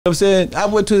You know what I'm saying? I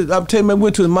went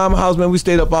to the mama house, man. We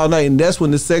stayed up all night, and that's when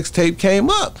the sex tape came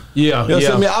up. Yeah, you know what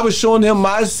I'm saying? I was showing him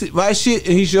my shit,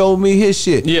 and he showed me his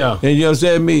shit. Yeah, and you know what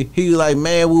I'm saying? He was like,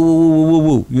 man, woo, woo, woo, woo,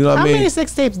 woo. You know what I mean? How many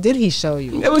sex tapes did he show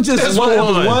you? It was just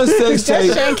one sex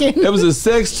tape. It was a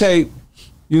sex tape.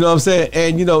 You know what I'm saying?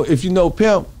 And you know, if you know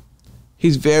Pimp,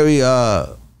 he's very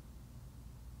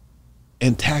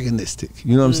antagonistic.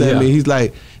 You know what I'm saying? Yeah. I mean, he's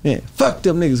like, man, fuck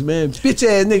them niggas, man. Bitch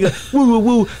ass nigga, woo woo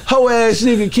woo, hoe ass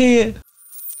nigga, Ken.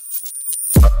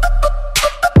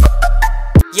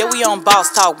 Yeah, we on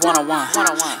Boss Talk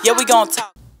 101. Yeah, we gonna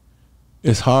talk.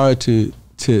 It's hard to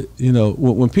you know,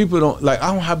 when people don't, like,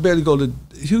 I barely go to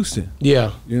Houston.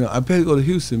 Yeah. You know, I barely go to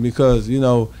Houston because, you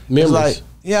know, memories. It's like,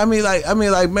 yeah, I mean,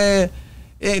 like, man,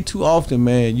 it ain't too often,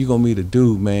 man, you gonna meet a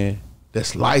dude, man,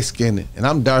 that's light-skinned and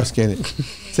I'm dark-skinned.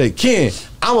 Say, Ken,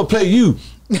 I'm gonna play you.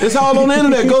 It's all on the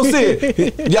internet. Go see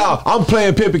it. Y'all, I'm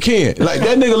playing Pimpin Ken. Like,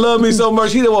 that nigga love me so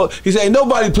much. He say, ain't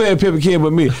nobody playing Pimpin Ken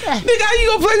but me. Nigga, how you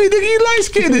gonna play me? Nigga, you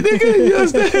light-skinned, nigga. You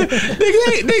understand?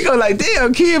 Nigga, go like,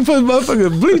 damn, Ken put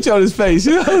motherfucking bleach on his face.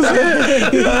 You know what I'm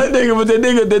saying? You know, that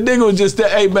nigga was just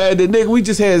that, hey, man, the nigga, we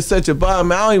just had such a bond,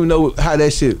 man. I don't even know how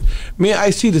that shit. Me and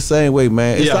Ice-T the same way,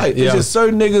 man. It's it's just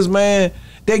certain niggas, man,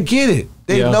 they get it.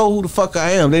 They know who the fuck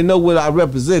I am. They know what I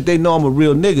represent. They know I'm a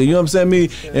real nigga. You know what I'm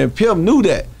saying? And Pimp knew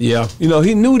that. Yeah. You know,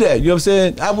 he knew that. You know what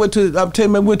I'm saying? I went to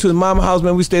the mama house,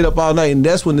 man. We stayed up all night, and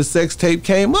that's when the sex tape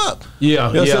came up. Yeah.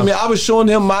 You know what I'm saying? I was showing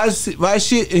him my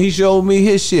shit, and he showed me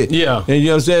his shit. Yeah. And you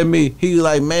know what I'm saying? He was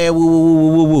like, man, woo, woo,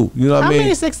 woo, woo, woo. You know what I mean? How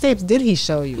many sex tapes did he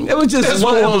show you? It was just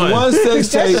one sex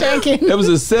tape. It was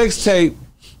a sex tape.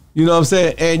 You know what I'm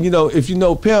saying? And, you know, if you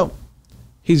know Pimp,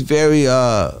 he's very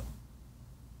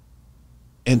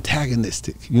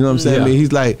antagonistic. You know what I'm saying? Yeah. I mean,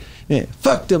 he's like, man,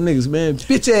 fuck them niggas, man.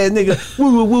 Bitch ass nigga,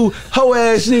 woo woo woo, hoe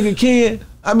ass nigga, Ken.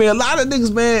 I mean, a lot of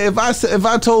niggas, man, if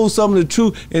I told some of the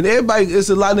truth, and everybody, it's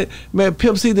a lot of, man,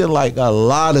 Pimp C didn't like a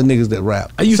lot of niggas that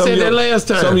rap. You said that last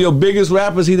time. Some of your biggest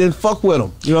rappers, he didn't fuck with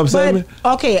them. You know what I'm saying?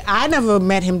 Okay, I never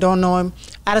met him, don't know him.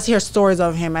 I just hear stories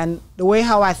of him, and the way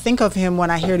how I think of him when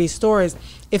I hear these stories,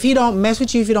 if he don't mess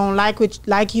with you, if he don't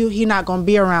like you, he not gonna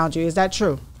be around you. Is that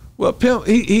true? Well, Pimp,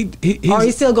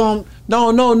 he's still going. No.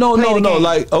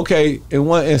 Like, okay, in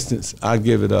one instance, I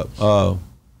give it up.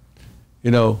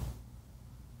 You know,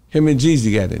 him and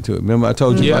Jeezy got into it. Remember I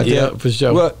told you about that? Yeah, for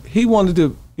sure. Well, he wanted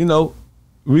to, you know,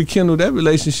 rekindle that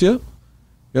relationship. You know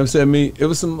what I'm saying? I mean, it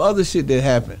was some other shit that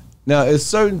happened. Now, it's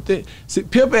certain things. See,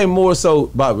 Pimp ain't more so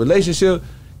about relationship.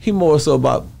 He more so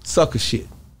about sucker shit.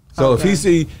 So if he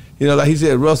see, you know, like he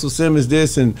said, Russell Simmons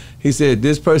this, and he said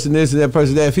this person this and that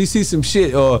person that. If he sees some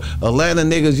shit, or Atlanta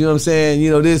niggas, you know what I'm saying, you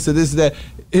know, this or this or that,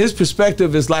 his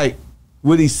perspective is like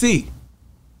what he see.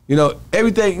 You know,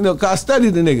 everything, you know, cause I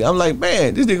studied the nigga. I'm like,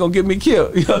 man, this nigga gonna get me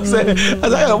killed. You know what I'm saying? I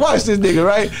was like, I gotta watch this nigga,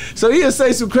 right? So he'll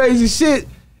say some crazy shit,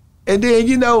 and then,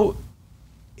 you know,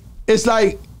 it's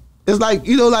like,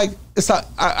 you know, like, it's like,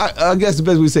 I guess the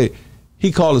best we say,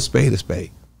 he called a spade a spade.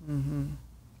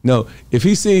 No, if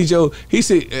he sees he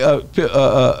said,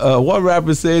 one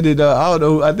rapper said it, I don't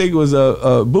know, I think it was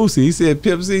Boosie. He said,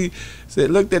 Pimp C said,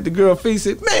 looked at the girl feet,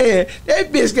 said, man,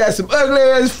 that bitch got some ugly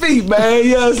ass feet, man.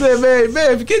 You know what I'm saying?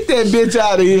 Man, get that bitch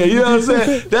out of here. You know what I'm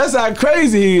saying? That's how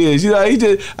crazy he is. You know,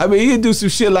 he'd do some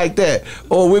shit like that.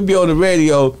 Or we'd be on the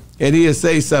radio and he'd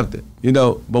say something, you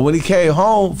know. But when he came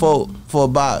home for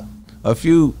about a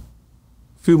few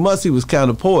months, he was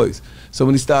kind of poised. So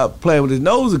when he started playing with his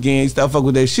nose again, he started fucking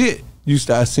with that shit, you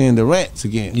start seeing the rants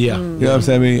again. Yeah. You know what I'm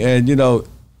saying? I mean, and you know,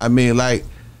 I mean, like,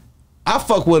 I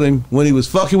fuck with him when he was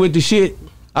fucking with the shit.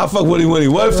 I fuck with him when he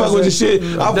wasn't fucking with the shit.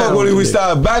 I fuck with him when we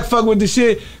started back fucking with the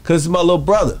shit, because it's my little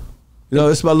brother. You know,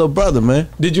 it's my little brother, man.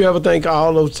 Did you ever think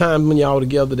all those times when y'all were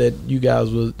together that you guys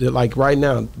was, like right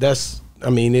now, I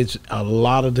mean, it's a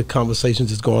lot of the conversations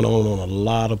that's going on a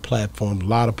lot of platforms, a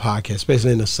lot of podcasts,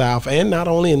 especially in the South, and not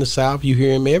only in the South, you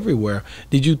hear him everywhere.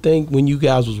 Did you think when you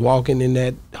guys was walking in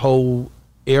that whole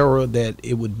era that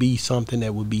it would be something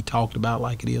that would be talked about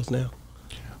like it is now?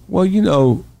 Well, you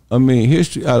know, I mean,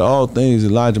 history, out of all things,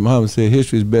 Elijah Muhammad said,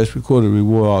 history is best recorded,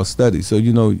 reward all study. So,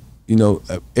 you know,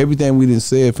 everything we didn't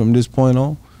say from this point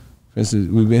on, for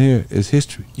instance, we've been here, is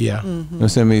history. Yeah. You know what I'm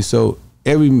saying? I mean, so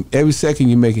every second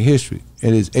you're making history.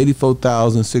 And it's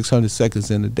 84,600 seconds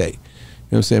in a day. You know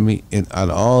what I'm saying? I mean, and out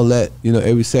of all that, you know,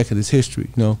 every second is history,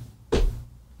 you know?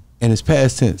 And it's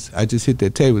past tense. I just hit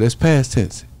that table. That's past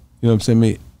tense. You know what I'm saying? I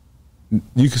mean,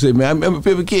 you can say, man, I remember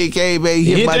Pimpin Kid came, man, he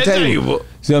hit my table. You know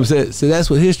what I'm saying? So that's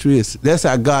what history is. That's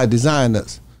how God designed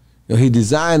us. You know, he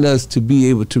designed us to be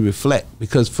able to reflect.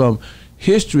 Because from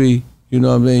history, you know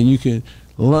what I mean, you can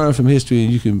learn from history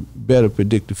and you can better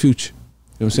predict the future.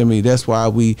 You know know what I'm saying? That's why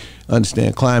we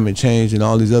understand climate change and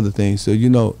all these other things. So, you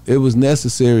know, it was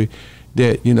necessary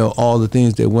that, you know, all the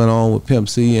things that went on with Pimp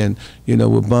C and, you know,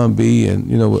 with Bun B and,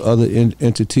 you know, with other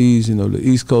entities, you know, the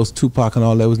East Coast, Tupac and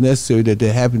all that, was necessary that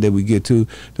happened, that we get to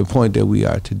the point that we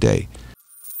are today.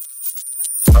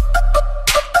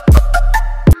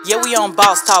 Yeah, we on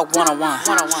Boss Talk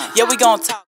 101. Yeah, we gonna talk.